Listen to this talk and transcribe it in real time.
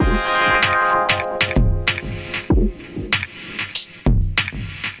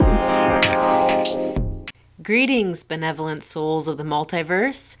Greetings, benevolent souls of the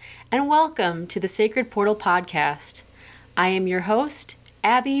multiverse, and welcome to the Sacred Portal Podcast. I am your host,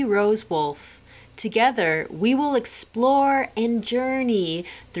 Abby Rose Wolf. Together, we will explore and journey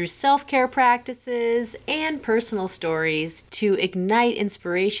through self-care practices and personal stories to ignite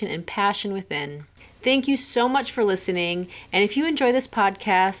inspiration and passion within. Thank you so much for listening, and if you enjoy this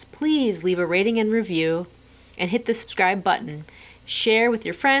podcast, please leave a rating and review, and hit the subscribe button. Share with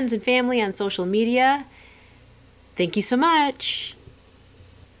your friends and family on social media. Thank you so much.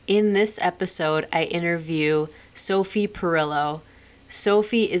 In this episode, I interview Sophie Perillo.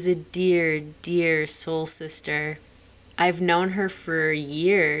 Sophie is a dear, dear soul sister. I've known her for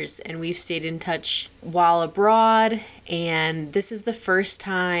years, and we've stayed in touch while abroad, and this is the first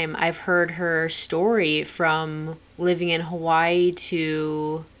time I've heard her story from living in Hawaii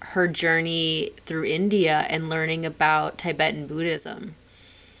to her journey through India and learning about Tibetan Buddhism.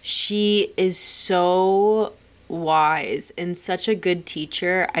 She is so wise and such a good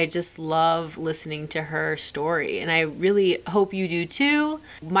teacher. I just love listening to her story, and I really hope you do too.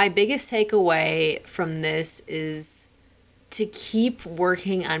 My biggest takeaway from this is to keep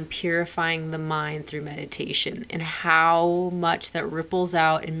working on purifying the mind through meditation and how much that ripples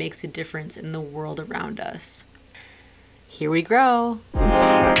out and makes a difference in the world around us. Here we go.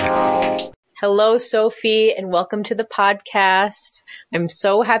 Hello, Sophie, and welcome to the podcast. I'm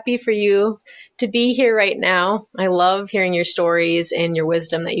so happy for you to be here right now. I love hearing your stories and your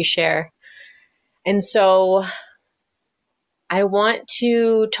wisdom that you share. And so I want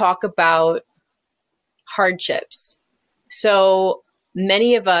to talk about hardships. So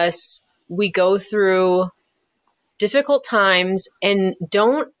many of us, we go through difficult times and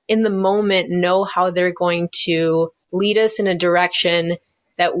don't in the moment know how they're going to lead us in a direction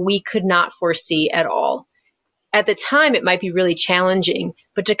that we could not foresee at all. At the time, it might be really challenging,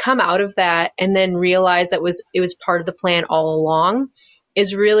 but to come out of that and then realize that it was part of the plan all along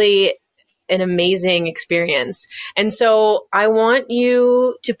is really an amazing experience. And so I want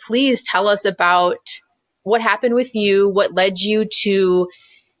you to please tell us about what happened with you, what led you to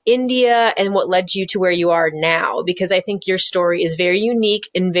India, and what led you to where you are now, because I think your story is very unique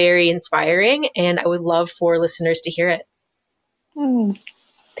and very inspiring, and I would love for listeners to hear it.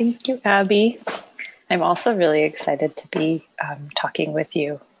 Thank you, Abby. I'm also really excited to be talking with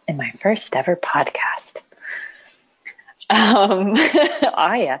you in my first ever podcast.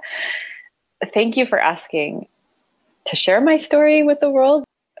 Aya, thank you for asking. To share my story with the world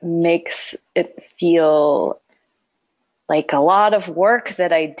makes it feel like a lot of work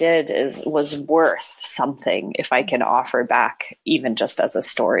that I did was worth something if I can offer back, even just as a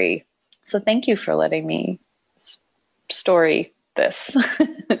story. So thank you for letting me story this.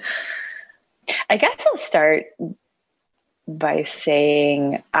 I guess I'll start by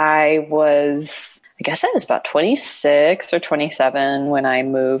saying I was about 26 or 27 when I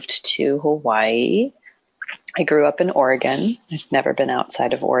moved to Hawaii. I grew up in Oregon. I've never been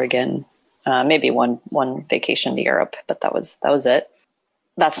outside of Oregon. Maybe one vacation to Europe, but that was it.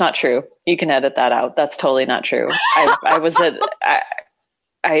 That's not true. You can edit that out. That's totally not true.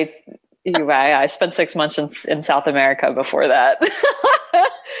 I spent 6 months in South America before that.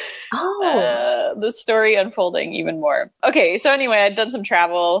 The story unfolding even more. Okay, so anyway, I'd done some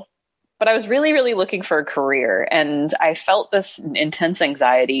travel, but I was really, really looking for a career, and I felt this intense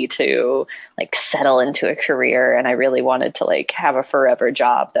anxiety to settle into a career, and I really wanted to have a forever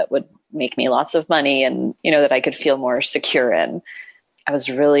job that would make me lots of money and that I could feel more secure in. I was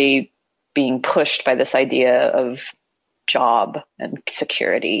really being pushed by this idea of job and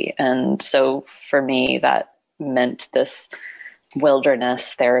security, and so for me that meant this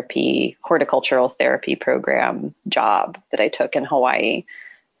wilderness therapy, horticultural therapy program job that I took in Hawaii,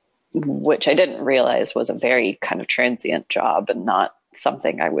 which I didn't realize was a very kind of transient job and not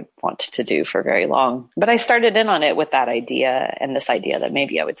something I would want to do for very long. But I started in on it with that idea, and this idea that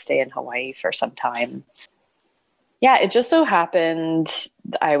maybe I would stay in Hawaii for some time. Yeah, it just so happened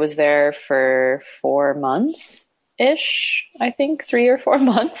I was there for 4 months-ish, I think, 3 or 4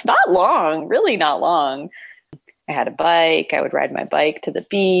 months. Not long, really not long. I had a bike. I would ride my bike to the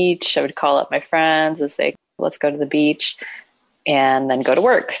beach. I would call up my friends and say, let's go to the beach, and then go to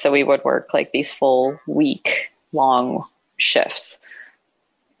work. So we would work these full week long shifts.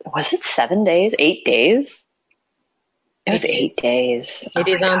 Was it 7 days, 8 days? It was 8 days. 8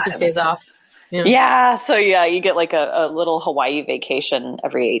 days on, 6 days off. Yeah. So yeah, you get a little Hawaii vacation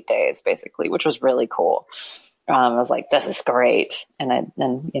every 8 days, basically, which was really cool. I was like, this is great. And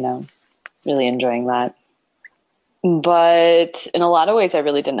really enjoying that. But in a lot of ways, I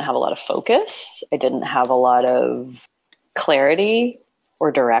really didn't have a lot of focus. I didn't have a lot of clarity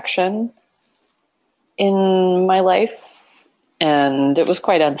or direction. in my life, and it was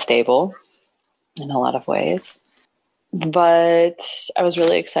quite unstable in a lot of ways. But I was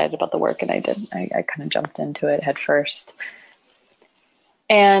really excited about the work, and I kind of jumped into it head first.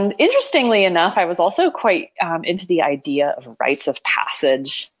 And interestingly enough, I was also quite into the idea of rites of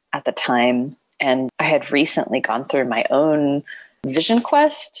passage at the time. And I had recently gone through my own vision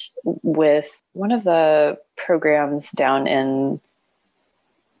quest with one of the programs down in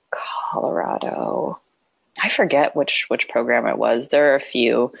Colorado. I forget which program it was. There are a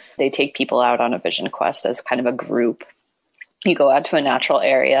few. They take people out on a vision quest as kind of a group. You go out to a natural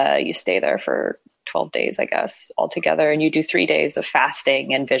area, you stay there for 12 days, I guess, altogether. And you do 3 days of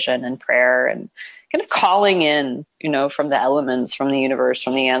fasting and vision and prayer and kind of calling in, from the elements, from the universe,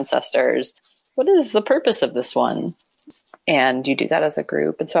 from the ancestors. What is the purpose of this one? And you do that as a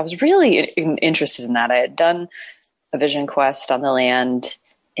group. And so I was really interested in that. I had done a vision quest on the land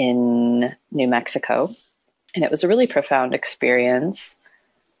in New Mexico, and it was a really profound experience.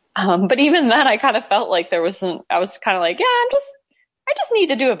 But even then, I kind of felt like I was kind of like, I just need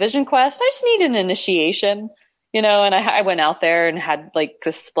to do a vision quest. I just need an initiation, and I went out there and had like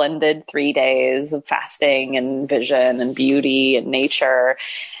this splendid 3 days of fasting and vision and beauty and nature,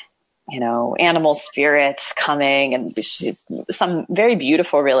 animal spirits coming and some very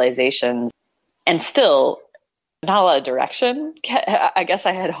beautiful realizations, and still not a lot of direction. I guess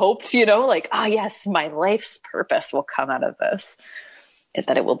I had hoped, yes, my life's purpose will come out of this,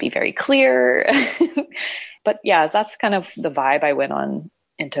 that it will be very clear. But yeah, that's kind of the vibe I went on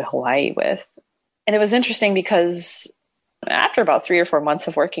into Hawaii with. And it was interesting because after about 3 or 4 months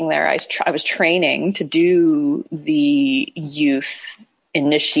of working there, I was training to do the youth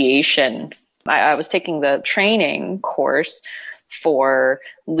initiation. I was taking the training course for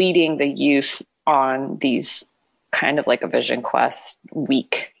leading the youth on these kind of like a vision quest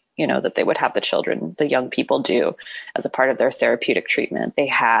week, that they would have the young people do as a part of their therapeutic treatment. They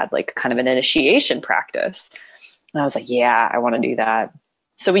had like kind of an initiation practice. And I was like, yeah, I want to do that.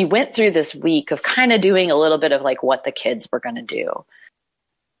 So we went through this week of kind of doing a little bit of like what the kids were going to do.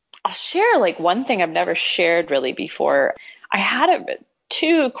 I'll share like one thing I've never shared really before. I had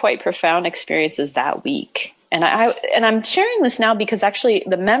 2 quite profound experiences that week. And I'm sharing this now because actually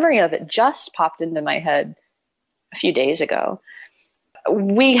the memory of it just popped into my head a few days ago.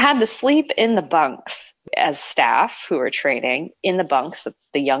 We had to sleep in the bunks as staff who were training, in the bunks that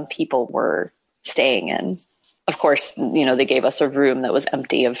the young people were staying in. Of course, they gave us a room that was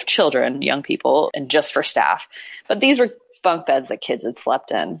empty of children, young people, and just for staff. But these were bunk beds that kids had slept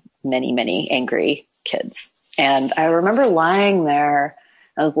in, many, many angry kids. And I remember lying there.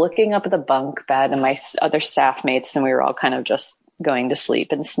 I was looking up at the bunk bed and my other staff mates, and we were all kind of just going to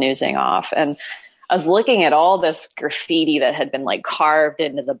sleep and snoozing off. And I was looking at all this graffiti that had been like carved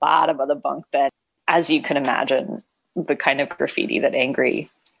into the bottom of the bunk bed. As you can imagine, the kind of graffiti that angry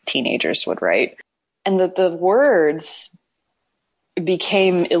teenagers would write. And the words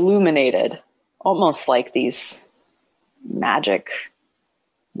became illuminated, almost like these magic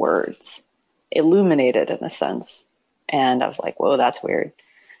words, illuminated in a sense. And I was like, whoa, that's weird.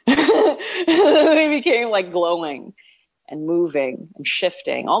 They became like glowing and moving and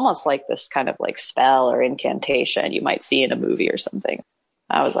shifting, almost like this kind of like spell or incantation you might see in a movie or something.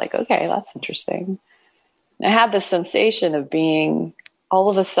 I was like, okay, that's interesting. And I had this sensation of being all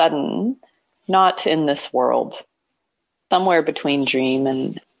of a sudden not in this world, somewhere between dream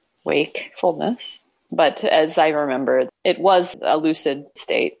and wakefulness. But as I remember, it was a lucid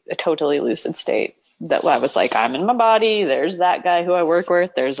state, a totally lucid state. That I was like, I'm in my body. There's that guy who I work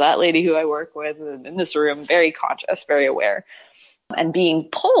with. There's that lady who I work with in this room, very conscious, very aware, and being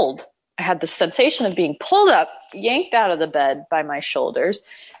pulled. I had the sensation of being pulled up, yanked out of the bed by my shoulders,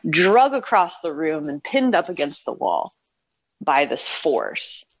 drug across the room and pinned up against the wall by this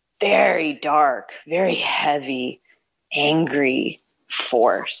force. Very dark, very heavy, angry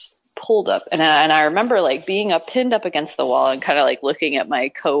force. Pulled up. And I remember like being pinned up against the wall and kind of like looking at my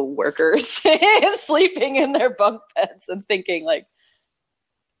co-workers sleeping in their bunk beds and thinking like,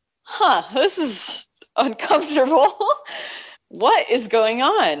 this is uncomfortable. What is going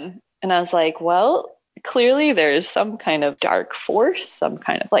on? And I was like, well, clearly there's some kind of dark force, some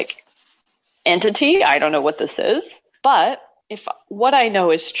kind of like entity. I don't know what this is, but if what I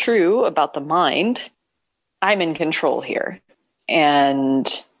know is true about the mind, I'm in control here.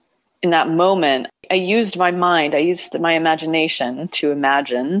 And in that moment, I used my mind, I used my imagination to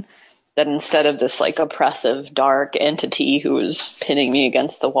imagine that instead of this like oppressive, dark entity who was pinning me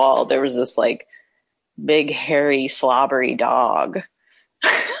against the wall, there was this like big, hairy, slobbery dog.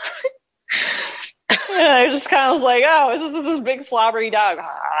 And I just kind of was like, oh, this is this big slobbery dog.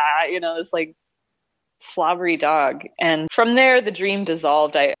 This like slobbery dog. And from there, the dream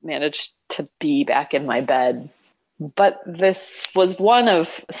dissolved. I managed to be back in my bed. But this was one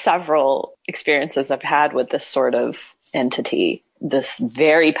of several experiences I've had with this sort of entity, this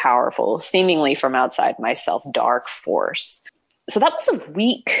very powerful, seemingly from outside myself, dark force. So that was the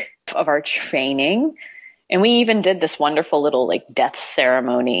week of our training. And we even did this wonderful little like death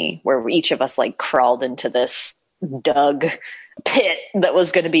ceremony where each of us like crawled into this dug pit that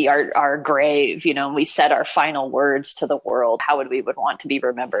was going to be our grave, you know, and we said our final words to the world. How would we want to be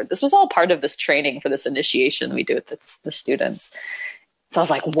remembered? This was all part of this training for this initiation we do with the students. So I was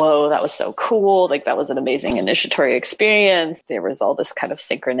like, whoa, that was so cool. Like that was an amazing initiatory experience. There was all this kind of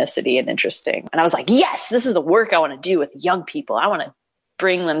synchronicity and interesting. And I was like, yes, this is the work I want to do with young people. I want to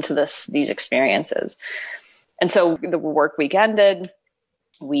bring them to these experiences. And so the work week ended.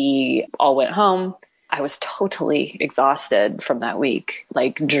 We all went home. I was totally exhausted from that week,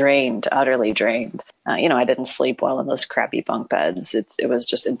 like drained, utterly drained. I didn't sleep well in those crappy bunk beds. It was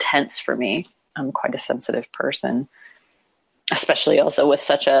just intense for me. I'm quite a sensitive person, especially also with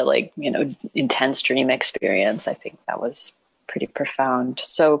such a intense dream experience. I think that was pretty profound.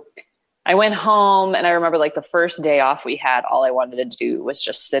 So I went home and I remember like the first day off we had, all I wanted to do was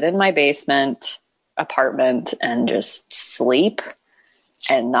just sit in my basement apartment and just sleep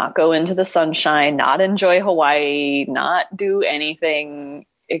and not go into the sunshine, not enjoy Hawaii, not do anything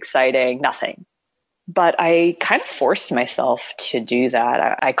exciting, nothing. But I kind of forced myself to do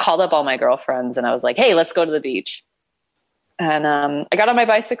that. I called up all my girlfriends and I was like, hey, let's go to the beach. And I got on my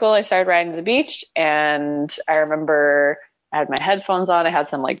bicycle. I started riding to the beach. And I remember I had my headphones on. I had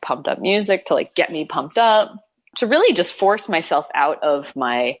some like pumped up music to like get me pumped up, to really just force myself out of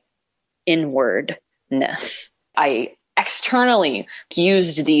my inwardness. I externally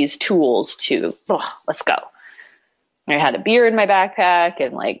used these tools to, let's go. I had a beer in my backpack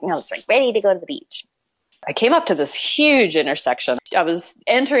and I was like ready to go to the beach. I came up to this huge intersection. I was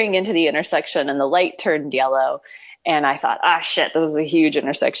entering into the intersection and the light turned yellow. And I thought, shit, this is a huge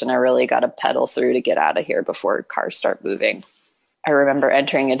intersection. I really got to pedal through to get out of here before cars start moving. I remember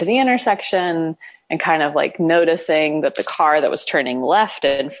entering into the intersection and kind of like noticing that the car that was turning left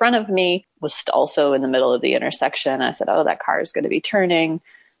in front of me was also in the middle of the intersection. I said, oh, that car is going to be turning.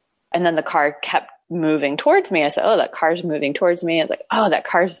 And then the car kept moving towards me. I said, oh, that car's moving towards me. I was like, that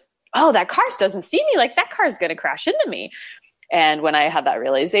car doesn't see me. Like that car is going to crash into me. And when I had that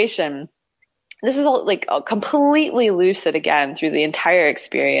realization, this is all like completely lucid again through the entire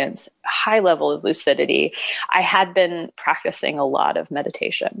experience, high level of lucidity. I had been practicing a lot of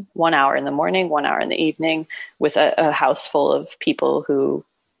meditation, 1 hour in the morning, 1 hour in the evening, with a house full of people who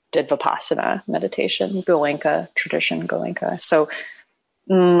did Vipassana meditation, tradition Goenka. So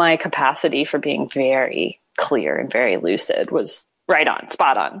my capacity for being very clear and very lucid was right on,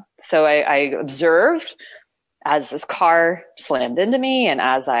 spot on. So I observed as this car slammed into me and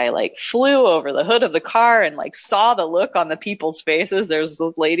as I flew over the hood of the car and saw the look on the people's faces. There's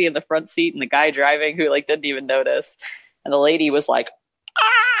the lady in the front seat and the guy driving who didn't even notice. And the lady was like,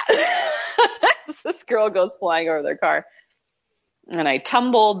 ah! This girl goes flying over their car. And I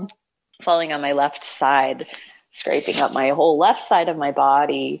tumbled, falling on my left side, scraping up my whole left side of my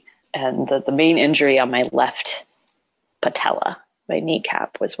body. And the main injury on my left patella, my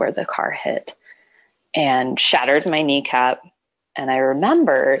kneecap, was where the car hit and shattered my kneecap. And I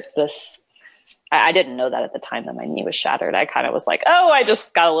remember this, I didn't know that at the time that my knee was shattered. I kind of was like, oh, I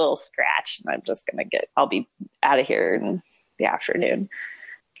just got a little scratch and I'll be out of here in the afternoon.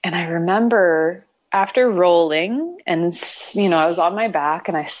 And I remember after rolling and, I was on my back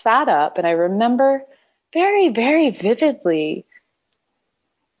and I sat up and I remember very, very vividly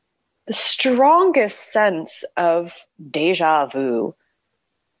the strongest sense of deja vu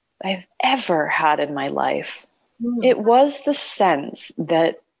I've ever had in my life. Mm. It was the sense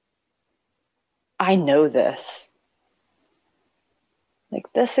that I know this.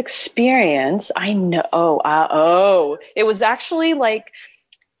 This experience, I know. It was actually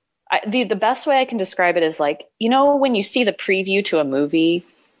the best way I can describe it is when you see the preview to a movie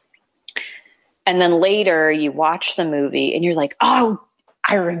and then later you watch the movie and you're like, oh,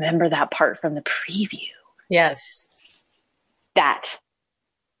 I remember that part from the preview. Yes. That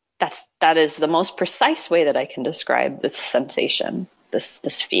is the most precise way that I can describe this sensation,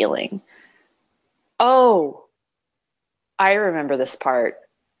 this feeling. Oh, I remember this part.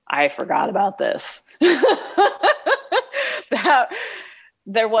 I forgot about this. That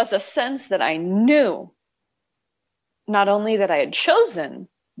there was a sense that I knew not only that I had chosen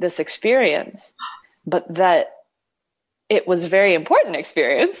this experience, but that it was a very important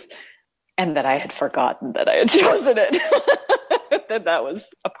experience and that I had forgotten that I had chosen it. That was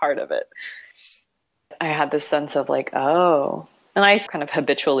a part of it. I had this sense of like, oh, and I kind of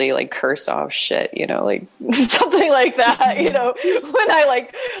habitually like cursed off shit, you know, like something like that, you know, when I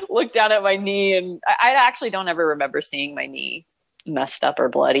like looked down at my knee, and I actually don't ever remember seeing my knee messed up or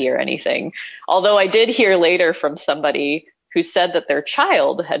bloody or anything. Although I did hear later from somebody who said that their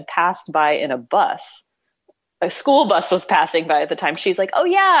child had passed by in a bus. A school bus was passing by at the time. She's like, oh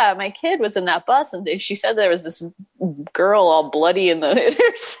yeah, my kid was in that bus. And she said there was this girl all bloody in the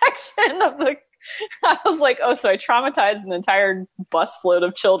intersection of the, I was like, oh, so I traumatized an entire busload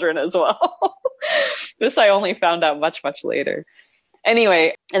of children as well. This I only found out much, much later.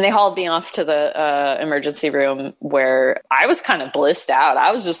 Anyway, and they hauled me off to the emergency room where I was kind of blissed out.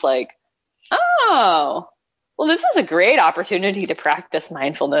 I was just like, oh, well, this is a great opportunity to practice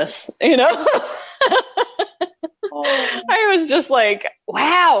mindfulness, you know? I was just like,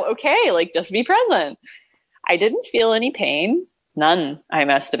 wow, okay, like just be present. I didn't feel any pain. None. I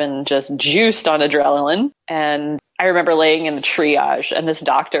must have been just juiced on adrenaline. And I remember laying in the triage, and this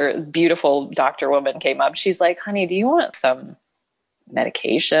beautiful doctor woman came up. She's like, honey, do you want some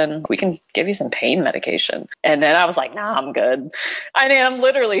medication? We can give you some pain medication. And then I was like, nah, I'm good. I mean, I'm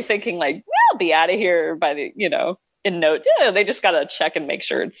literally thinking like, well, I'll be out of here by the, you know, in note, yeah, they just got to check and make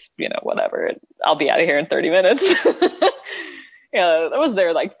sure it's, you know, whatever. I'll be out of here in 30 minutes. Yeah, I was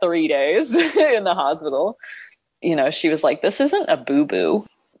there like 3 days in the hospital. You know, she was like, this isn't a boo-boo.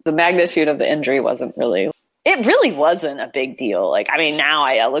 The magnitude of the injury wasn't really a big deal. Like, I mean, now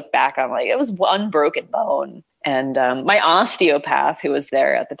I look back, I'm like, it was one broken bone. And my osteopath, who was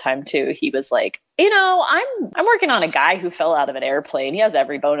there at the time too, he was like, you know, I'm working on a guy who fell out of an airplane. He has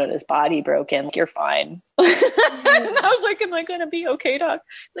every bone in his body broken. You're fine. And I was like, am I going to be okay, doc?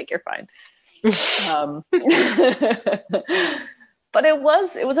 He's like, you're fine. But it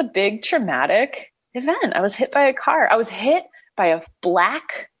was a big traumatic event. I was hit by a car. I was hit by a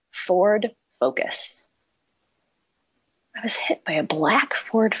black Ford Focus. I was hit by a black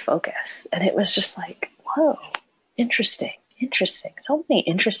Ford Focus. And it was just like, whoa, interesting. So many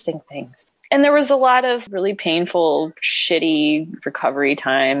interesting things. And there was a lot of really painful, shitty recovery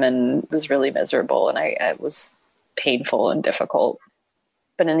time, and it was really miserable. And it was painful and difficult.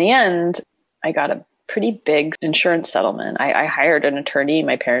 But in the end, I got a pretty big insurance settlement. I hired an attorney,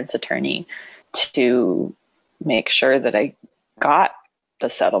 my parents' attorney, to make sure that I got the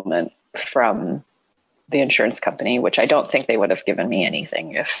settlement from the insurance company, which I don't think they would have given me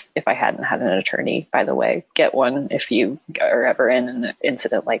anything if I hadn't had an attorney. By the way, get one if you are ever in an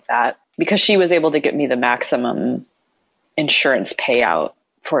incident like that, because she was able to get me the maximum insurance payout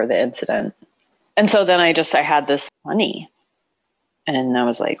for the incident. And so then I had this money, and I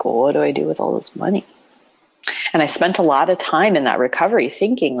was like, well, what do I do with all this money? And I spent a lot of time in that recovery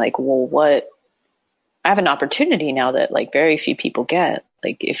thinking like, well, I have an opportunity now that like very few people get.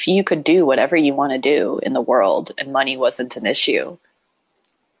 Like, if you could do whatever you want to do in the world and money wasn't an issue,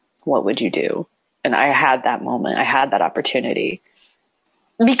 what would you do? And I had that moment. I had that opportunity.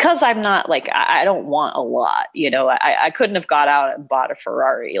 Because I'm not like, I don't want a lot, you know, I couldn't have got out and bought a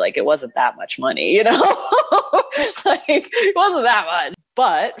Ferrari. Like, it wasn't that much money, you know, like it wasn't that much.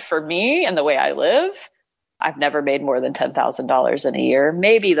 But for me and the way I live, I've never made more than $10,000 in a year.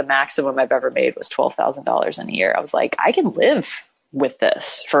 Maybe the maximum I've ever made was $12,000 in a year. I was like, I can live with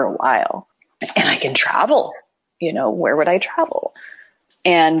this for a while, and I can travel. You know, where would I travel?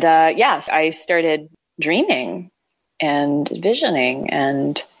 And yes, I started dreaming and visioning,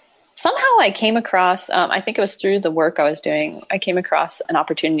 and somehow I came across, I think it was through the work I was doing, I came across an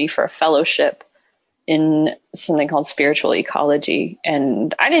opportunity for a fellowship in something called spiritual ecology.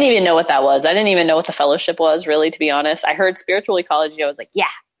 And I didn't even know what that was. I didn't even know what the fellowship was, really, to be honest. I heard spiritual ecology. I was like, yeah,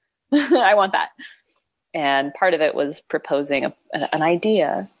 I want that. And part of it was proposing an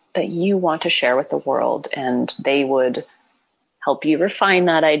idea that you want to share with the world, and they would help you refine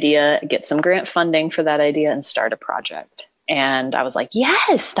that idea, get some grant funding for that idea, and start a project. And I was like,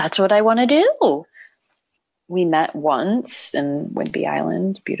 yes, that's what I want to do. We met once in Whidbey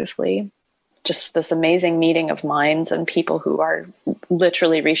Island, beautifully. Just this amazing meeting of minds and people who are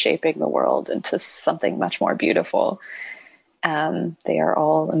literally reshaping the world into something much more beautiful. They are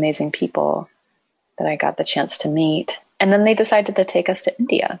all amazing people that I got the chance to meet. And then they decided to take us to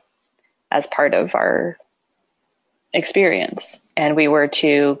India as part of our experience. And we were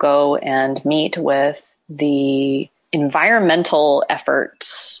to go and meet with the environmental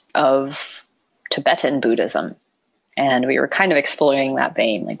efforts of Tibetan Buddhism. And we were kind of exploring that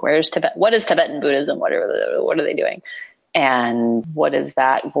vein, like, where's Tibet? What is Tibetan Buddhism? What are they doing? And what is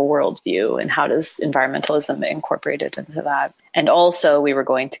that worldview? And how does environmentalism incorporate it into that? And also we were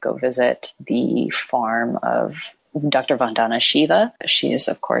going to go visit the farm of Dr. Vandana Shiva. She is,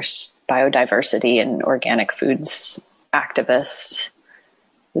 of course, biodiversity and organic foods activist,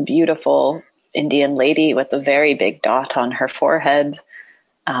 the beautiful Indian lady with the very big dot on her forehead.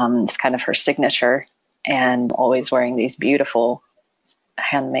 It's kind of her signature, and always wearing these beautiful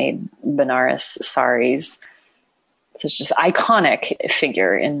handmade Benares saris. So it's just iconic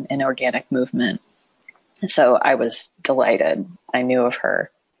figure in organic movement. So I was delighted. I knew of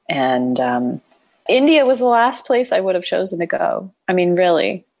her. And India was the last place I would have chosen to go. I mean,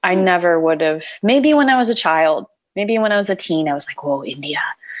 really, I never would have. Maybe when I was a child, maybe when I was a teen, I was like, whoa, India.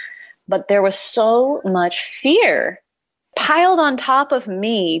 But there was so much fear piled on top of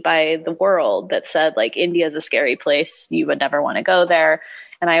me by the world that said, like, India is a scary place. You would never want to go there.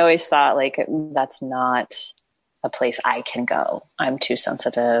 And I always thought, like, that's not a place I can go. I'm too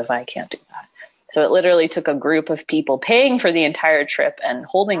sensitive. I can't do that. So it literally took a group of people paying for the entire trip and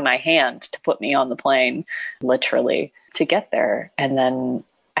holding my hand to put me on the plane, literally, to get there. And then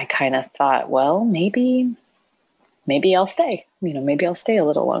I kind of thought, well, maybe I'll stay. Maybe I'll stay a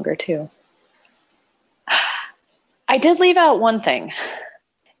little longer too. I did leave out one thing.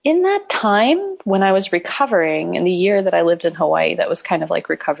 In that time when I was recovering, in the year that I lived in Hawaii, that was kind of like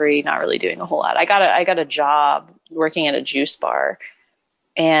recovery, not really doing a whole lot. I got a job working at a juice bar.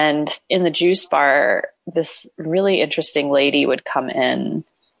 And in the juice bar, this really interesting lady would come in.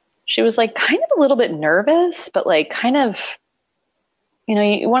 She was like kind of a little bit nervous, but like kind of,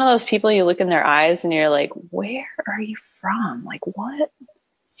 one of those people you look in their eyes and you're like, where are you from? Like, what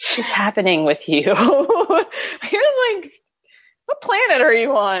is happening with you? You're like, what planet are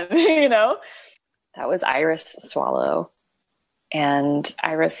you on? That was Iris Swallow. And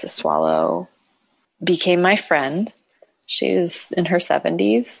Iris Swallow became my friend. She was in her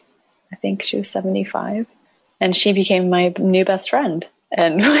 70s. I think she was 75. And she became my new best friend.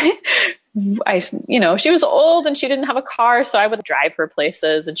 And she was old and she didn't have a car, so I would drive her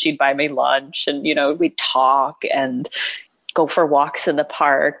places and she'd buy me lunch and, we'd talk and go for walks in the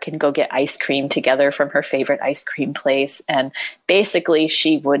park and go get ice cream together from her favorite ice cream place. And basically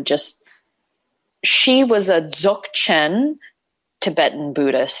she was a Dzogchen Tibetan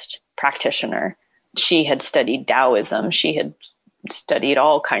Buddhist practitioner. She had studied Taoism. She had studied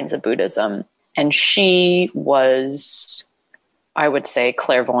all kinds of Buddhism. And she was, I would say,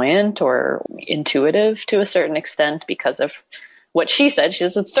 clairvoyant or intuitive to a certain extent because of what she said. She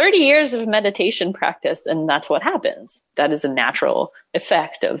has 30 years of meditation practice, and that's what happens. That is a natural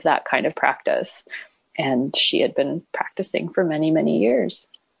effect of that kind of practice. And she had been practicing for many, many years,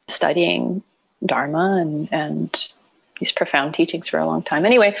 studying Dharma and these profound teachings for a long time.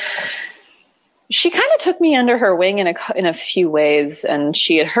 Anyway, she kind of took me under her wing in a few ways, and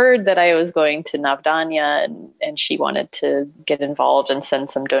she had heard that I was going to Navdanya, and she wanted to get involved and send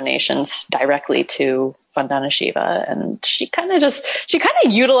some donations directly to Vandana Shiva. And she kind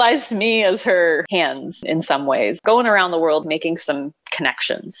of utilized me as her hands in some ways, going around the world making some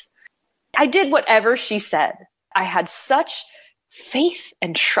connections. I did whatever she said. I had such faith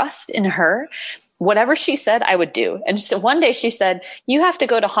and trust in her. Whatever she said, I would do. And so one day she said, you have to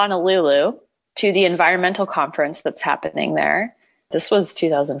go to Honolulu to the environmental conference that's happening there. This was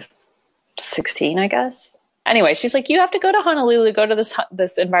 2016, I guess. Anyway, she's like, you have to go to Honolulu, go to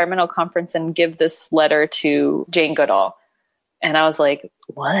this environmental conference and give this letter to Jane Goodall. And I was like,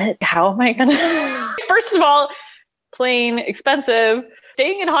 what? How am I going to? First of all, plane, expensive.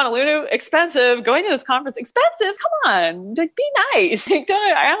 Staying in Honolulu, expensive. Going to this conference, expensive. Come on, like, be nice. Like,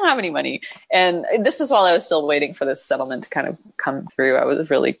 I don't have any money. And this was while I was still waiting for this settlement to kind of come through. I was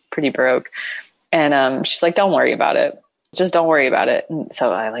really pretty broke. And she's like, don't worry about it. Just don't worry about it. And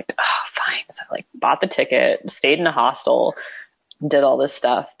so I fine. So I bought the ticket, stayed in a hostel, did all this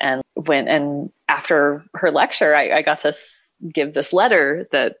stuff, and went. And after her lecture, I got to give this letter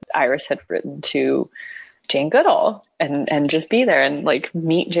that Iris had written to Jane Goodall and just be there and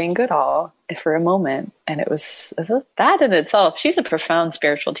meet Jane Goodall for a moment. And it was that in itself. She's a profound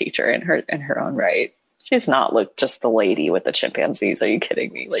spiritual teacher in her own right. She's not just the lady with the chimpanzees. Are you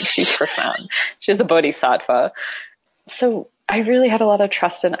kidding me? She's profound. She's a bodhisattva. So I really had a lot of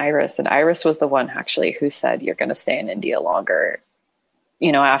trust in Iris, and Iris was the one actually who said, you're going to stay in India longer.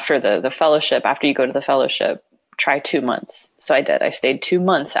 After the fellowship, after you go to the fellowship, try 2 months. So I did. I stayed 2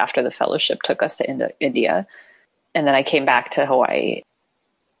 months after the fellowship took us to India. And then I came back to Hawaii.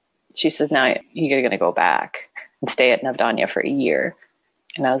 She says, now you're going to go back and stay at Navdanya for a year.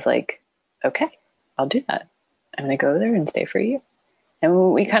 And I was like, okay, I'll do that. I'm going to go there and stay for a year.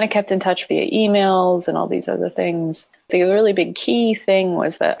 And we kind of kept in touch via emails and all these other things. The really big key thing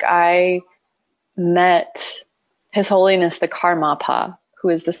was that I met His Holiness the Karmapa, who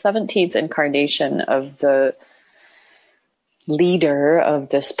is the 17th incarnation of the leader of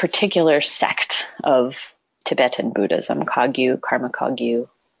this particular sect of Tibetan Buddhism, Kagyu, Karma Kagyu,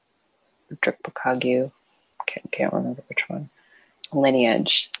 Drukpa Kagyu, can't remember which one,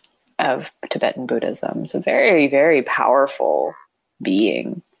 lineage of Tibetan Buddhism. It's a very, very powerful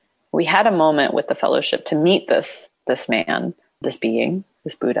being. We had a moment with the fellowship to meet this man, this being,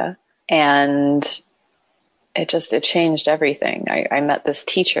 this Buddha, and it changed everything. I met this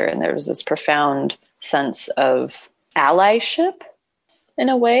teacher, and there was this profound sense of allyship in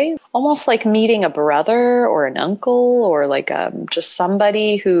a way, almost like meeting a brother or an uncle, or like just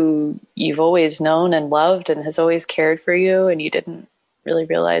somebody who you've always known and loved and has always cared for you and you didn't really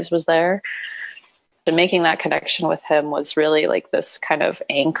realize was there. And making that connection with him was really like this kind of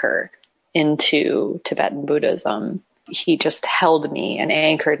anchor into Tibetan Buddhism. He just held me and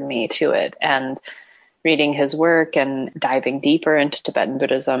anchored me to it. And reading his work and diving deeper into Tibetan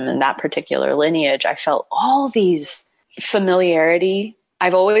Buddhism and that particular lineage, I felt all these familiarity.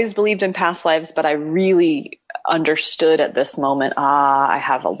 I've always believed in past lives, but I really understood at this moment, I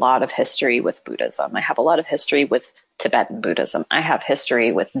have a lot of history with Buddhism. I have a lot of history with Tibetan Buddhism. I have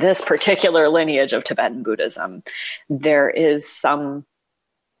history with this particular lineage of Tibetan Buddhism. There is some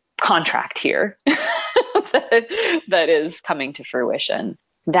contract here that is coming to fruition.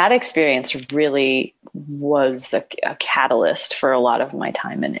 That experience really was a catalyst for a lot of my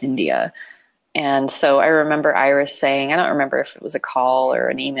time in India. And so I remember Iris saying, I don't remember if it was a call or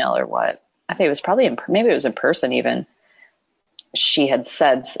an email or what. I think it was probably, maybe it was in person even. She had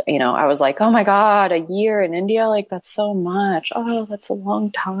said, I was like, oh my God, a year in India, like that's so much. Oh, that's a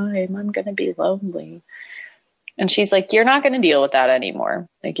long time. I'm going to be lonely. And she's like, you're not going to deal with that anymore.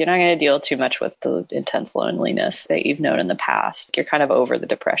 Like, you're not going to deal too much with the intense loneliness that you've known in the past. You're kind of over the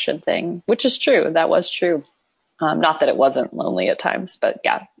depression thing, which is true. That was true. Not that it wasn't lonely at times, but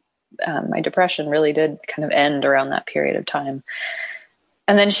yeah, my depression really did kind of end around that period of time.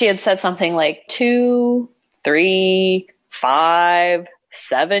 And then she had said something like 2, 3, 5,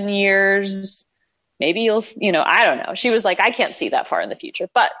 7 years, maybe you'll, I don't know. She was like, I can't see that far in the future,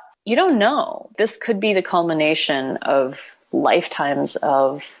 but you don't know. This could be the culmination of lifetimes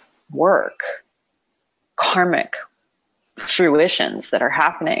of work, karmic fruitions that are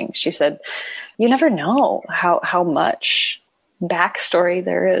happening. She said, you never know how much backstory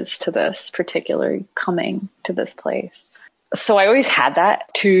there is to this particular coming to this place. So I always had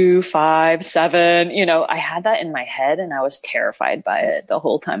that 2, 5, 7, I had that in my head, and I was terrified by it the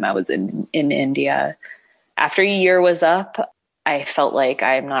whole time I was in India. After a year was up, I felt like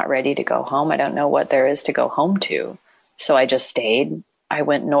I'm not ready to go home. I don't know what there is to go home to. So I just stayed. I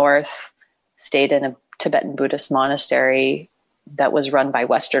went north, stayed in a Tibetan Buddhist monastery that was run by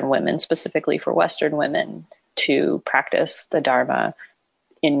Western women, specifically for Western women to practice the Dharma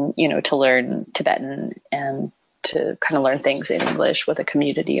to learn Tibetan and to kind of learn things in English with a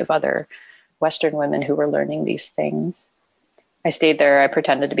community of other Western women who were learning these things. I stayed there. I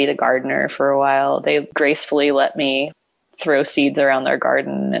pretended to be the gardener for a while. They gracefully let me throw seeds around their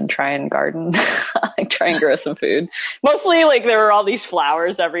garden and try and garden, try and grow some food. Mostly like there were all these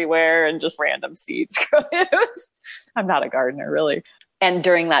flowers everywhere and just random seeds. I'm not a gardener really. And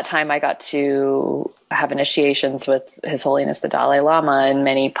during that time, I got to have initiations with His Holiness the Dalai Lama in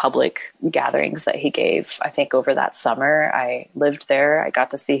many public gatherings that he gave. I think over that summer, I lived there. I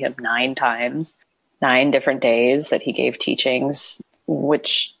got to see him 9 times, 9 different days that he gave teachings,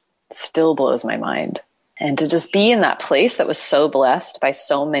 which still blows my mind. And to just be in that place that was so blessed by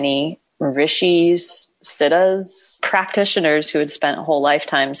so many rishis, siddhas, practitioners who had spent whole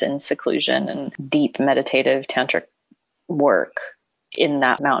lifetimes in seclusion and deep meditative tantric work in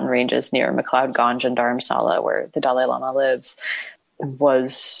that mountain ranges near McLeod Ganj and Dharamsala, where the Dalai Lama lives,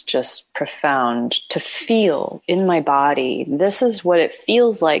 was just profound to feel in my body. This is what it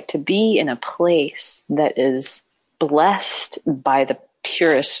feels like to be in a place that is blessed by the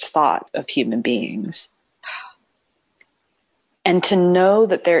purest thought of human beings. And to know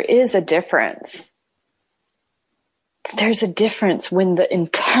that there is a difference. There's a difference when the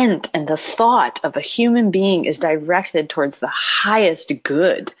intent and the thought of a human being is directed towards the highest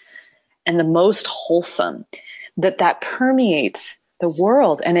good and the most wholesome, that permeates the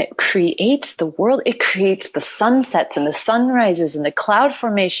world and it creates the world. It creates the sunsets and the sunrises and the cloud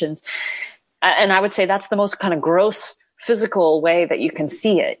formations. And I would say that's the most kind of gross physical way that you can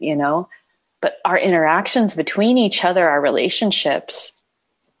see it, But our interactions between each other, our relationships,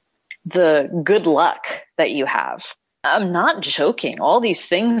 the good luck that you have. I'm not joking. All these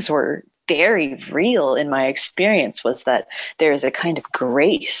things were very real in my experience, was that there is a kind of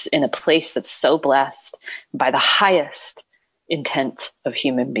grace in a place that's so blessed by the highest intent of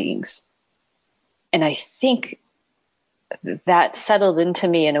human beings. And I think that settled into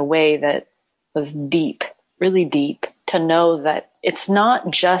me in a way that was deep, really deep, to know that it's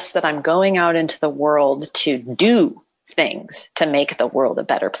not just that I'm going out into the world to do things to make the world a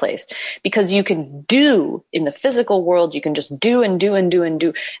better place. Because you can do in the physical world, you can just do and do and do and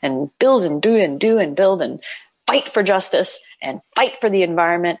do and build and do and do and build and fight for justice and fight for the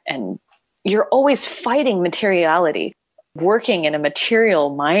environment. And you're always fighting materiality, working in a material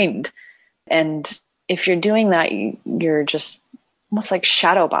mind. And if you're doing that, you're just almost like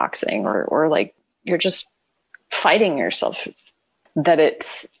shadow boxing or like you're just fighting yourself. That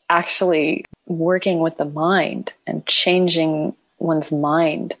it's actually working with the mind and changing one's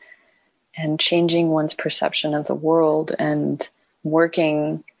mind and changing one's perception of the world and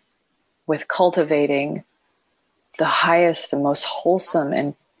working with cultivating the highest and most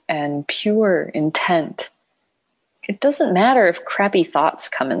wholesome and pure intent. It doesn't matter if crappy thoughts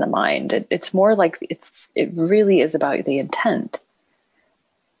come in the mind. It's more like it really is about the intent.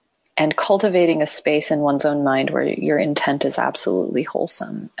 And cultivating a space in one's own mind where your intent is absolutely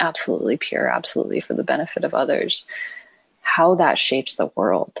wholesome, absolutely pure, absolutely for the benefit of others. How that shapes the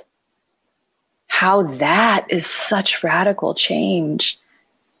world. How that is such radical change.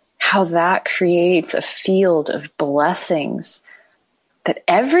 How that creates a field of blessings that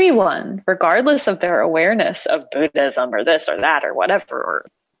everyone, regardless of their awareness of Buddhism or this or that or whatever, or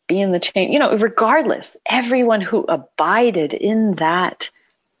being the change, regardless, everyone who abided in that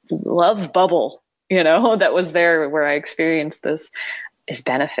love bubble, that was there where I experienced this is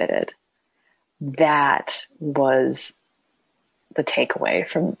benefited. That was the takeaway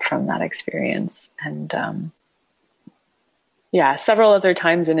from that experience. And several other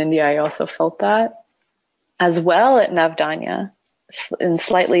times in India, I also felt that as well at Navdanya, and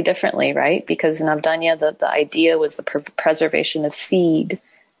slightly differently, right? Because Navdanya, the idea was the preservation of seed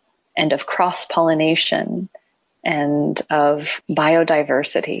and of cross-pollination and of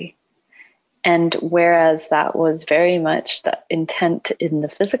biodiversity. And whereas that was very much the intent in the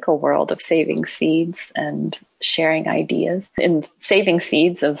physical world of saving seeds and sharing ideas, in saving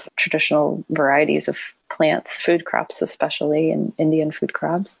seeds of traditional varieties of plants, food crops, especially in Indian food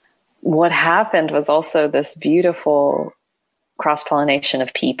crops, what happened was also this beautiful cross-pollination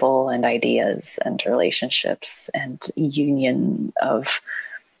of people and ideas and relationships and union of,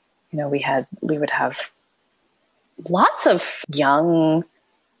 we would have lots of young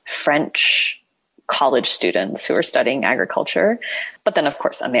French college students who were studying agriculture, but then of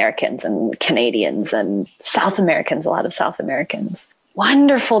course Americans and Canadians and South Americans, a lot of South Americans.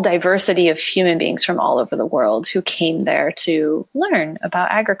 Wonderful diversity of human beings from all over the world who came there to learn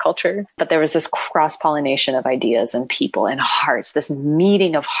about agriculture. But there was this cross-pollination of ideas and people and hearts. This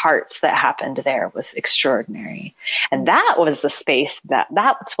meeting of hearts that happened there was extraordinary. And that was the space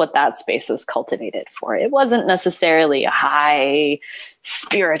that's what that space was cultivated for. It wasn't necessarily a high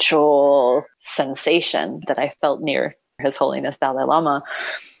spiritual sensation that I felt near His Holiness Dalai Lama.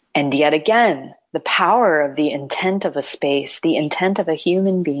 And yet again, the power of the intent of a space, the intent of a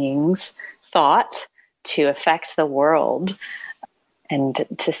human being's thought to affect the world, and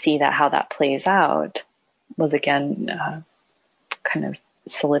to see that how that plays out was again kind of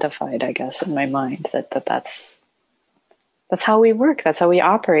solidified, I guess, in my mind that's how we work, that's how we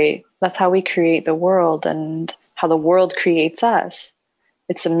operate, that's how we create the world and how the world creates us.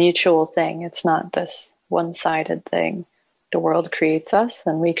 It's a mutual thing. It's not this one-sided thing. The world creates us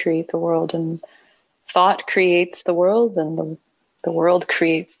and we create the world, and thought creates the world and the world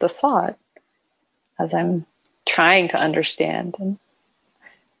creates the thought, as I'm trying to understand. And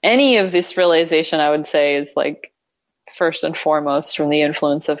any of this realization, I would say, is like first and foremost from the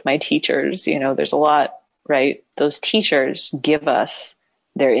influence of my teachers. There's a lot, right? Those teachers give us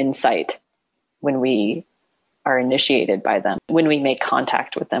their insight when we are initiated by them, when we make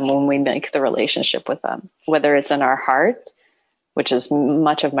contact with them, when we make the relationship with them, whether it's in our heart, which is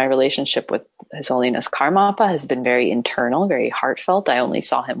much of my relationship with His Holiness Karmapa has been very internal, very heartfelt. I only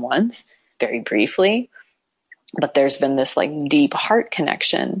saw him once, very briefly, but there's been this like deep heart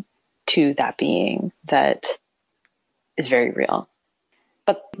connection to that being that is very real.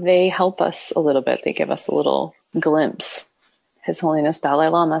 But they help us a little bit. They give us a little glimpse. His Holiness Dalai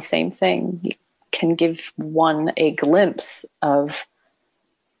Lama, same thing. You can give one a glimpse of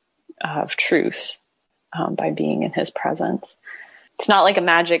truth by being in his presence. It's not like a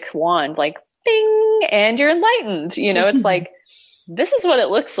magic wand, like bing, and you're enlightened. It's like, this is what it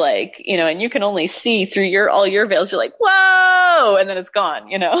looks like, and you can only see through all your veils. You're like, whoa, and then it's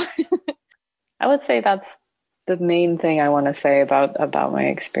gone, I would say that's the main thing I want to say about my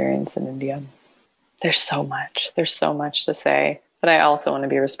experience in India. There's so much to say. But I also want to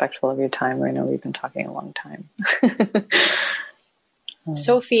be respectful of your time. I know we've been talking a long time.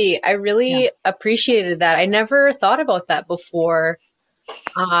 Sophie, I really appreciated that. I never thought about that before.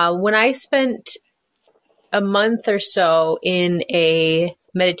 When I spent a month or so in a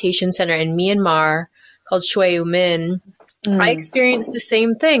meditation center in Myanmar called Shui Min, I experienced the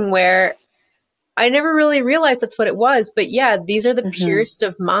same thing where I never really realized that's what it was. But yeah, these are the purest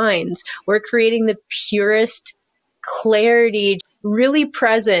of minds. We're creating the purest clarity, really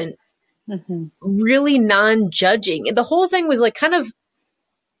present, really non-judging. The whole thing was like kind of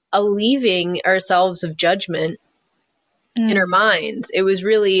alleviating ourselves of judgment in our minds. It was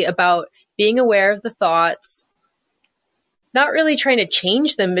really about being aware of the thoughts, not really trying to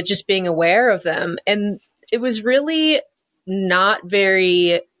change them, but just being aware of them. And it was really not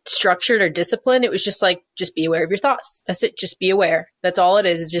very structured or disciplined. It was just like, just be aware of your thoughts. That's it. Just be aware. That's all it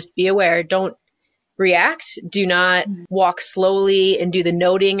is just be aware. Don't react. Do not walk slowly and do the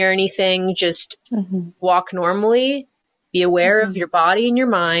noting or anything. Just walk normally. Be aware of your body and your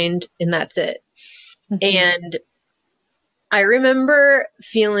mind, and that's it. And I remember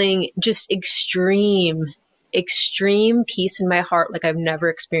feeling just extreme peace in my heart like I've never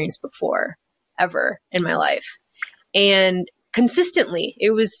experienced before, ever in my life. And consistently,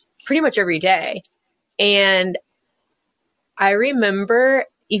 it was pretty much every day. And I remember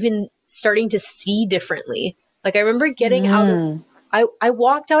even starting to see differently. Like I remember getting out of, I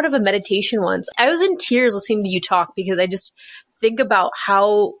walked out of a meditation once. I was in tears listening to you talk because I just think about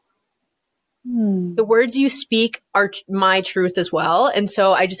how the words you speak are my truth as well. And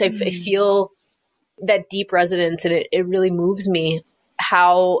so I feel that deep resonance, and it really moves me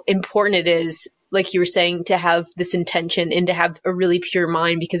how important it is, like you were saying, to have this intention and to have a really pure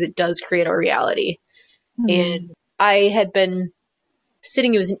mind, because it does create our reality. And I had been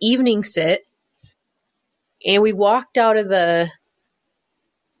sitting, it was an evening sit, and we walked out of the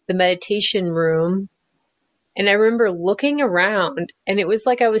meditation room, and I remember looking around, and it was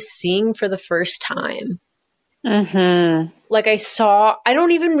like I was seeing for the first time. Like I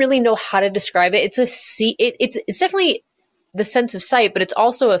don't even really know how to describe it. It's definitely the sense of sight, but it's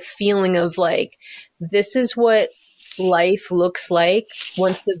also a feeling of like, this is what life looks like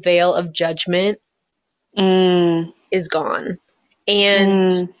once the veil of judgment is gone.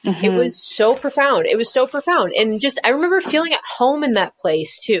 And it was so profound. It was so profound. And just, I remember feeling at home in that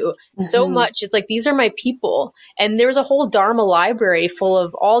place too, so much. It's like, these are my people. And there was a whole Dharma library full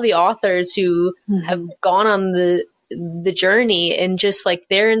of all the authors who have gone on the journey, and just like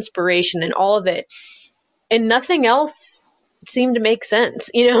their inspiration and all of it. And nothing else seemed to make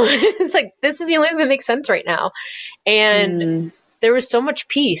sense. You know, it's like, this is the only thing that makes sense right now. And there was so much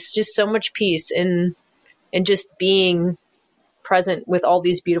peace, just so much peace and just being present with all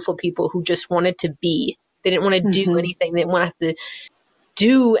these beautiful people who just wanted to be. They didn't want to do anything. They didn't want to have to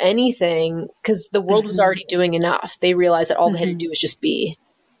do anything because the world was already doing enough. They realized that all they had to do was just be.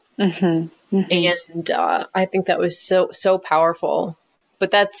 And I think that was so powerful.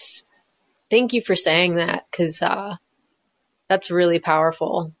 But thank you for saying that, because that's really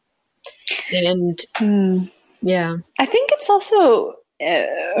powerful. And yeah, I think it's also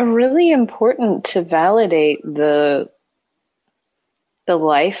really important to validate the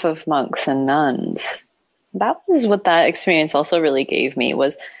life of monks and nuns. That was what that experience also really gave me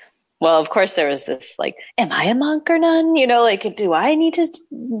was, well, of course there was this like, am I a monk or nun? You know, like, do I need to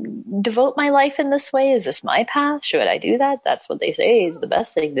devote my life in this way? Is this my path? Should I do that? That's what they say is the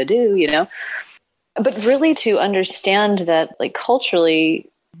best thing to do, you know? But really to understand that like culturally,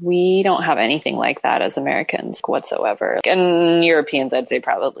 we don't have anything like that as Americans whatsoever. And Europeans, I'd say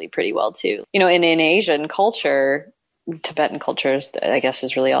probably pretty well too. You know, in Asian culture, Tibetan cultures, I guess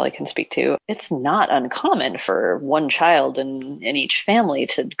is really all I can speak to. It's not uncommon for one child in each family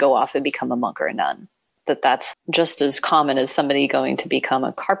to go off and become a monk or a nun. That's just as common as somebody going to become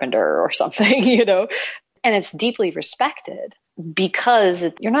a carpenter or something, you know? And it's deeply respected because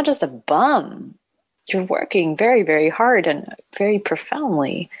you're not just a bum. You're working very, very hard and very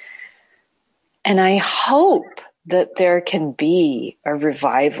profoundly. And I hope that there can be a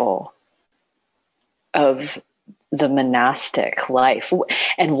revival of the monastic life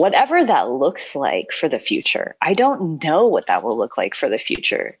and whatever that looks like for the future. I don't know what that will look like for the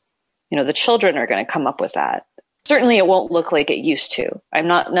future. You know, the children are going to come up with that. Certainly it won't look like it used to. I'm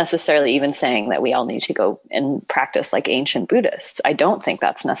not necessarily even saying that we all need to go and practice like ancient Buddhists. I don't think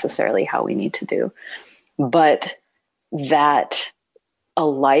that's necessarily how we need to do. But that a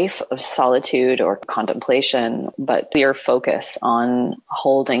life of solitude or contemplation, but your focus on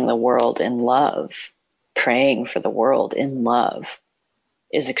holding the world in love, praying for the world in love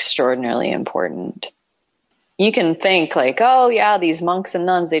is extraordinarily important. you can think like, oh yeah, these monks and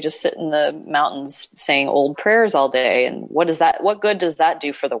nuns, they just sit in the mountains saying old prayers all day. And what good does that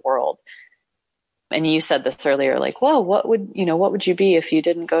do for the world? And you said this earlier, like, well, what would you be if you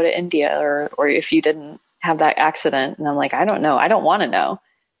didn't go to India or if you didn't have that accident? And I'm like, I don't know. I don't want to know.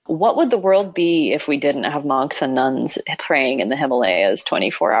 What would the world be if we didn't have monks and nuns praying in the Himalayas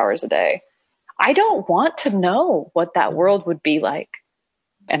 24 hours a day? I don't want to know what that world would be like.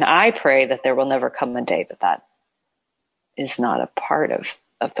 And I pray that there will never come a day that is not a part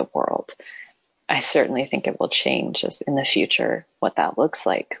of the world. I certainly think it will change in the future what that looks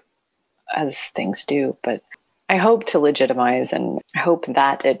like as things do. But I hope to legitimize, and I hope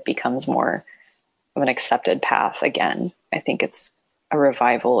that it becomes more of an accepted path again. I think it's a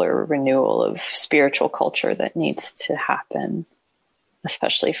revival or a renewal of spiritual culture that needs to happen,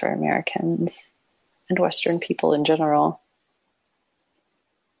 especially for Americans and Western people in general.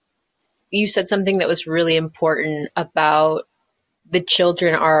 You said something that was really important about the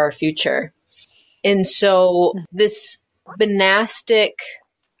children are our future. And so this monastic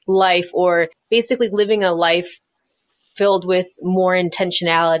life, or basically living a life filled with more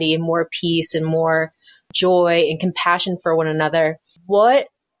intentionality and more peace and more joy and compassion for one another, what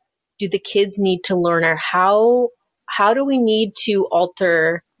do the kids need to learn, or how do we need to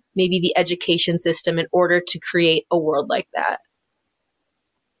alter maybe the education system in order to create a world like that?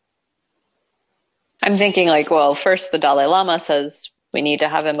 I'm thinking like, well, first the Dalai Lama says we need to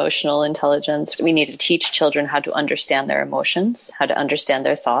have emotional intelligence. We need to teach children how to understand their emotions, how to understand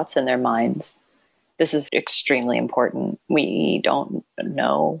their thoughts and their minds. This is extremely important. We don't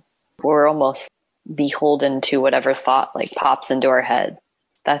know. We're almost beholden to whatever thought like pops into our head.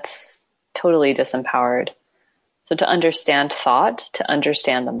 That's totally disempowered. So to understand thought, to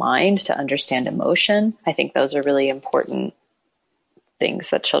understand the mind, to understand emotion, I think those are really important things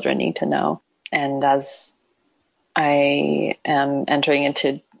that children need to know. And as I am entering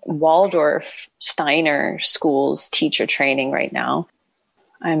into Waldorf Steiner schools teacher training right now,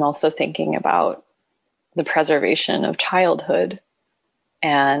 I'm also thinking about the preservation of childhood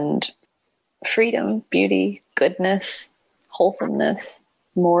and freedom, beauty, goodness, wholesomeness,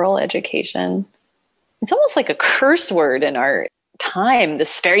 moral education. It's almost like a curse word in our time,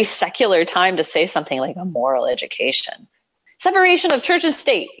 this very secular time, to say something like a moral education. Separation of church and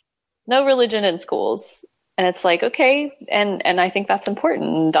state. No religion in schools. And it's like, okay, and I think that's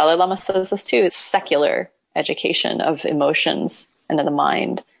important. Dalai Lama says this too. It's secular education of emotions and of the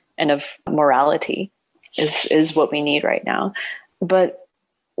mind and of morality is what we need right now. But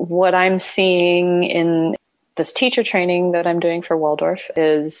what I'm seeing in this teacher training that I'm doing for Waldorf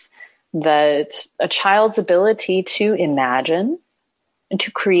is that a child's ability to imagine and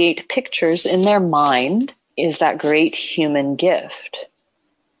to create pictures in their mind is that great human gift.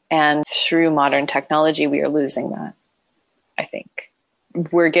 And through modern technology, we are losing that, I think.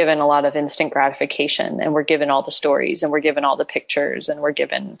 We're given a lot of instant gratification, and we're given all the stories, and we're given all the pictures, and we're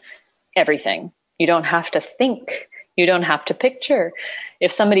given everything. You don't have to think. You don't have to picture.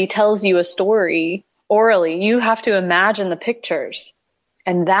 If somebody tells you a story orally, you have to imagine the pictures.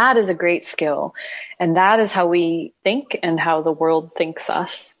 And that is a great skill. And that is how we think and how the world thinks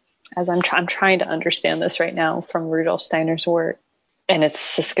us. As I'm trying to understand this right now from Rudolf Steiner's work. And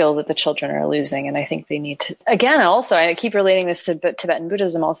it's a skill that the children are losing. And I think they need to, again, also, I keep relating this to Tibetan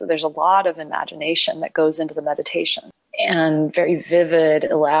Buddhism also, there's a lot of imagination that goes into the meditation and very vivid,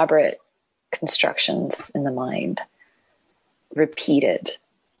 elaborate constructions in the mind, repeated.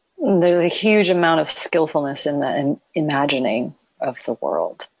 There's a huge amount of skillfulness in the imagining of the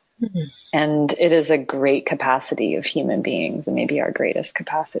world. Mm-hmm. And it is a great capacity of human beings, and maybe our greatest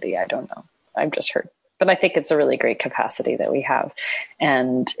capacity. I don't know. I've just heard. But I think it's a really great capacity that we have.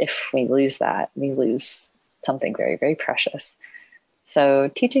 And if we lose that, we lose something very, very precious.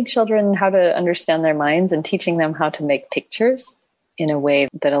 So teaching children how to understand their minds and teaching them how to make pictures in a way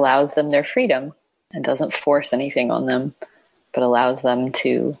that allows them their freedom and doesn't force anything on them, but allows them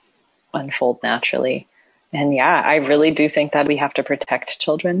to unfold naturally. And yeah, I really do think that we have to protect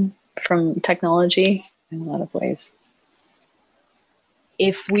children from technology in a lot of ways.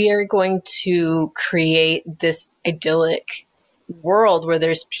 If we are going to create this idyllic world where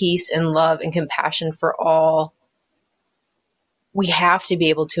there's peace and love and compassion for all, we have to be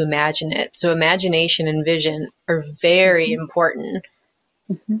able to imagine it. So imagination and vision are very important.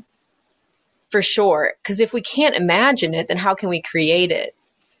 Mm-hmm. For sure. Because if we can't imagine it, then how can we create it?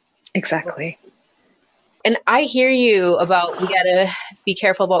 Exactly. And I hear you about we got to be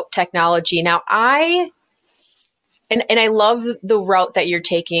careful about technology. Now, And I love the route that you're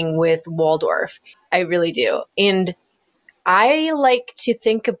taking with Waldorf. I really do. And I like to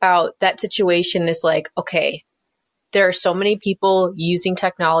think about that situation as like, okay, there are so many people using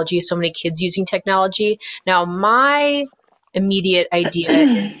technology, so many kids using technology. Now, my immediate idea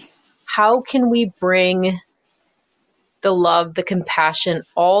is how can we bring the love, the compassion,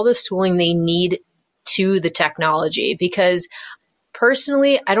 all the schooling they need to the technology? Because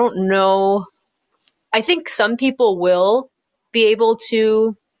personally, I don't know. I think some people will be able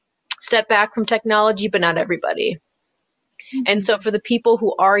to step back from technology, but not everybody. And so for the people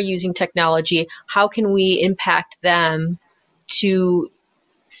who are using technology, how can we impact them to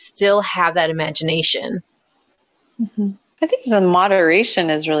still have that imagination? I think the moderation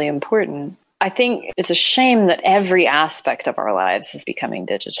is really important. I think it's a shame that every aspect of our lives is becoming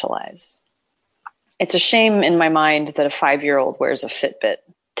digitalized. It's a shame in my mind that a 5-year-old wears a Fitbit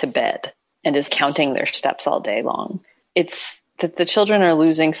to bed and is counting their steps all day long. It's that the children are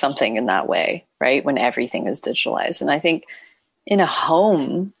losing something in that way, right? When everything is digitalized. And I think in a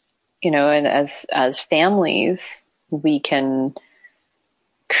home, and as families, we can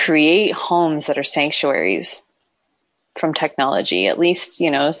create homes that are sanctuaries from technology, at least,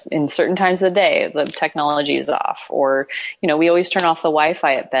 in certain times of the day, the technology is off, or, we always turn off the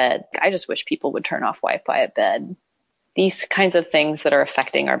Wi-Fi at bed. I just wish people would turn off Wi-Fi at bed. These kinds of things that are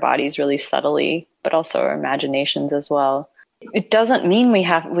affecting our bodies really subtly, but also our imaginations as well. It doesn't mean we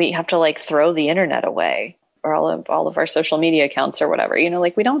have to like throw the internet away or all of our social media accounts or whatever,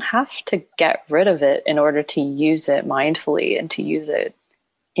 we don't have to get rid of it in order to use it mindfully and to use it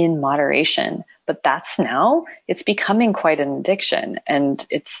in moderation. But it's becoming quite an addiction. And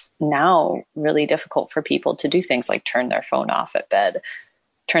it's now really difficult for people to do things like turn their phone off at bed,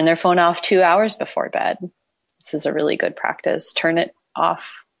 turn their phone off 2 hours before bed. This is a really good practice. Turn it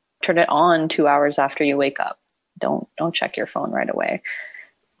on 2 hours after you wake up. Don't check your phone right away.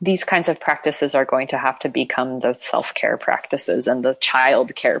 These kinds of practices are going to have to become the self-care practices and the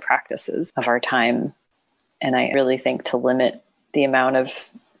child care practices of our time. And I really think to limit the amount of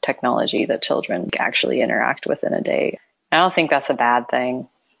technology that children actually interact with in a day, I don't think that's a bad thing,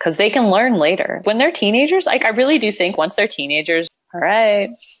 because they can learn later. When they're teenagers, I really do think once they're teenagers, all right,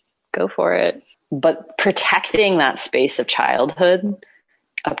 go for it. But protecting that space of childhood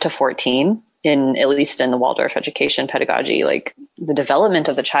up to 14, at least in the Waldorf education pedagogy, like the development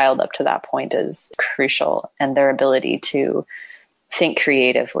of the child up to that point is crucial, and their ability to think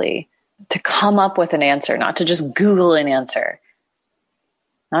creatively, to come up with an answer, not to just Google an answer,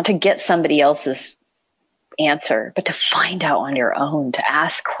 not to get somebody else's answer, but to find out on your own, to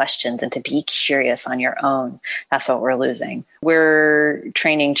ask questions and to be curious on your own. That's what we're losing. We're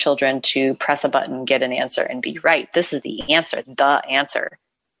training children to press a button, get an answer, and be right. This is the answer, the answer.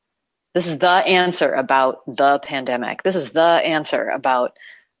 This is the answer about the pandemic. This is the answer about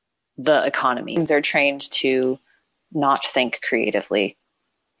the economy. They're trained to not think creatively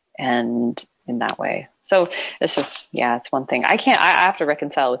and in that way. So it's just, it's one thing. I have to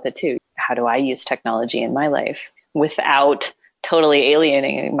reconcile with it too. How do I use technology in my life without totally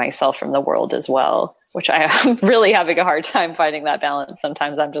alienating myself from the world as well? Which I am really having a hard time finding that balance.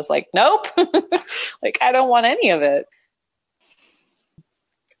 Sometimes I'm just like, nope, like I don't want any of it.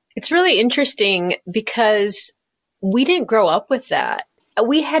 It's really interesting because we didn't grow up with that.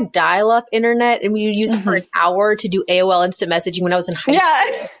 We had dial-up internet and we would use it for an hour to do AOL instant messaging when I was in high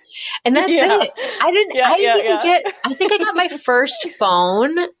school. And that's it. I think I got my first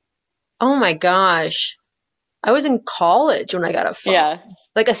phone. Oh my gosh. I was in college when I got a phone.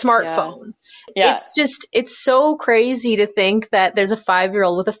 Like a smartphone. Yeah. It's so crazy to think that there's a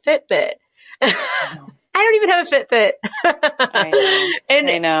 5-year-old with a Fitbit. I don't even have a Fitbit.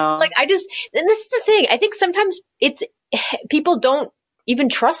 I know. And this is the thing. I think sometimes people don't even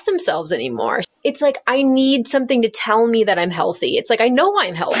trust themselves anymore. It's like, I need something to tell me that I'm healthy. It's like, I know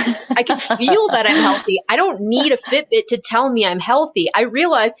I'm healthy. I can feel that I'm healthy. I don't need a Fitbit to tell me I'm healthy. I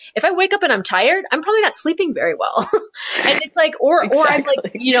realize if I wake up and I'm tired, I'm probably not sleeping very well. And it's like, or I'm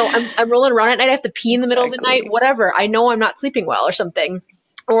like, I'm rolling around at night. I have to pee in the middle of the night, whatever. I know I'm not sleeping well or something.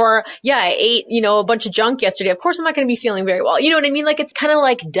 Or, I ate, a bunch of junk yesterday. Of course, I'm not going to be feeling very well. You know what I mean? Like, it's kind of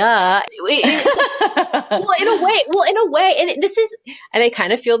like, duh. It's like, in a way. And I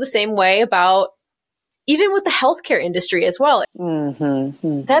kind of feel the same way about even with the healthcare industry as well.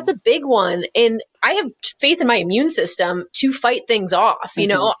 That's a big one. And I have faith in my immune system to fight things off. I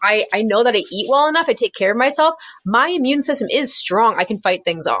know that I eat well enough. I take care of myself. My immune system is strong. I can fight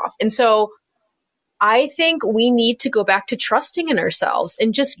things off. And so I think we need to go back to trusting in ourselves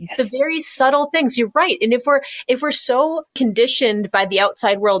and just the very subtle things. You're right. And if we're so conditioned by the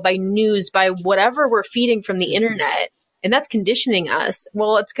outside world, by news, by whatever we're feeding from the internet, and that's conditioning us,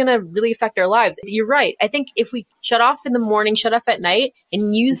 well, it's going to really affect our lives. You're right. I think if we shut off in the morning, shut off at night,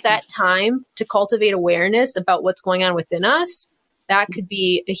 and use that time to cultivate awareness about what's going on within us, that could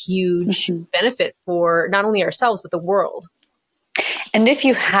be a huge benefit for not only ourselves, but the world. And if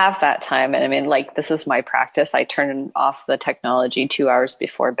you have that time, and I mean, like, this is my practice, I turn off the technology 2 hours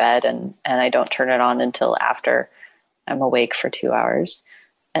before bed, and I don't turn it on until after I'm awake for 2 hours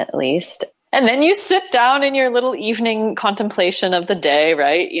at least. And then you sit down in your little evening contemplation of the day,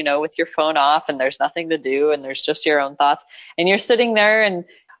 right? You know, with your phone off and there's nothing to do and there's just your own thoughts. And you're sitting there and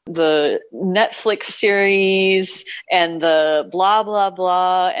the Netflix series and the blah, blah,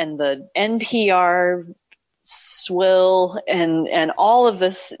 blah and the NPR swill and all of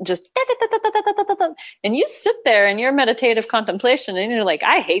this just, and you sit there in your meditative contemplation and you're like,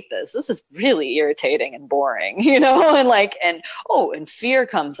 I hate this. This is really irritating and boring, you know, and fear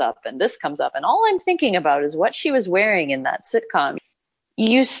comes up and this comes up. And all I'm thinking about is what she was wearing in that sitcom.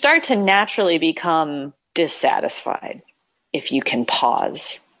 You start to naturally become dissatisfied if you can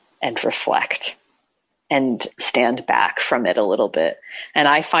pause and reflect and stand back from it a little bit. And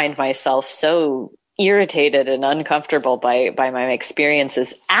I find myself so irritated and uncomfortable by my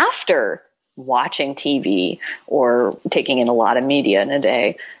experiences after watching TV or taking in a lot of media in a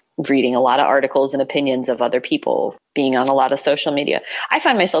day, reading a lot of articles and opinions of other people, being on a lot of social media. I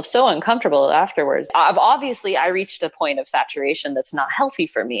find myself so uncomfortable afterwards. Obviously, I reached a point of saturation that's not healthy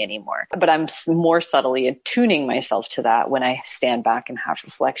for me anymore, but I'm more subtly attuning myself to that when I stand back and have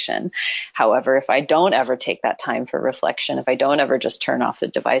reflection. However, if I don't ever take that time for reflection, if I don't ever just turn off the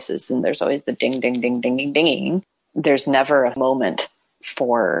devices, and there's always the ding, ding, ding, ding, ding, dinging, there's never a moment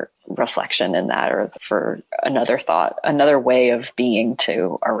for reflection in that, or for another thought, another way of being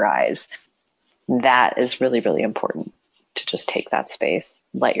to arise. That is really, really important, to just take that space,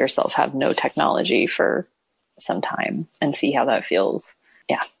 let yourself have no technology for some time and see how that feels.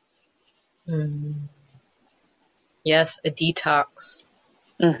 Yeah. Yes, a detox.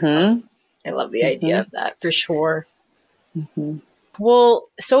 I love the idea of that for sure. Well,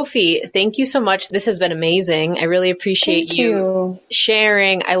 Sophie, thank you so much. This has been amazing. I really appreciate you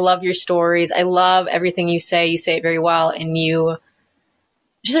sharing. I love your stories. I love everything you say. You say it very well, and you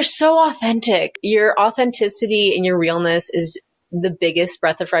just are so authentic. Your authenticity and your realness is the biggest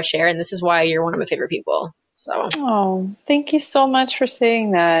breath of fresh air, and this is why you're one of my favorite people. So, thank you so much for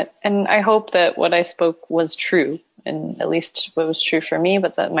saying that. And I hope that what I spoke was true, and at least what was true for me,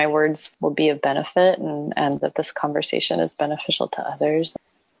 but that my words will be of benefit, and that this conversation is beneficial to others.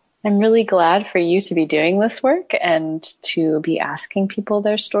 I'm really glad for you to be doing this work and to be asking people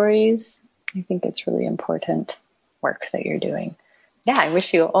their stories. I think it's really important work that you're doing. Yeah, I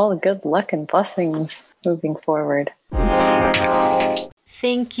wish you all good luck and blessings moving forward.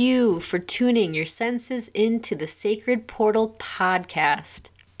 Thank you for tuning your senses into the Sacred Portal podcast.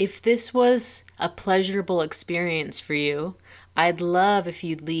 If this was a pleasurable experience for you, I'd love if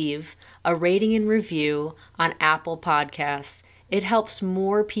you'd leave a rating and review on Apple Podcasts. It helps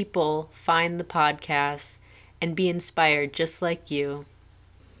more people find the podcast and be inspired just like you.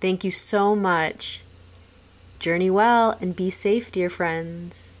 Thank you so much. Journey well and be safe, dear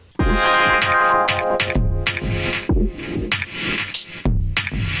friends.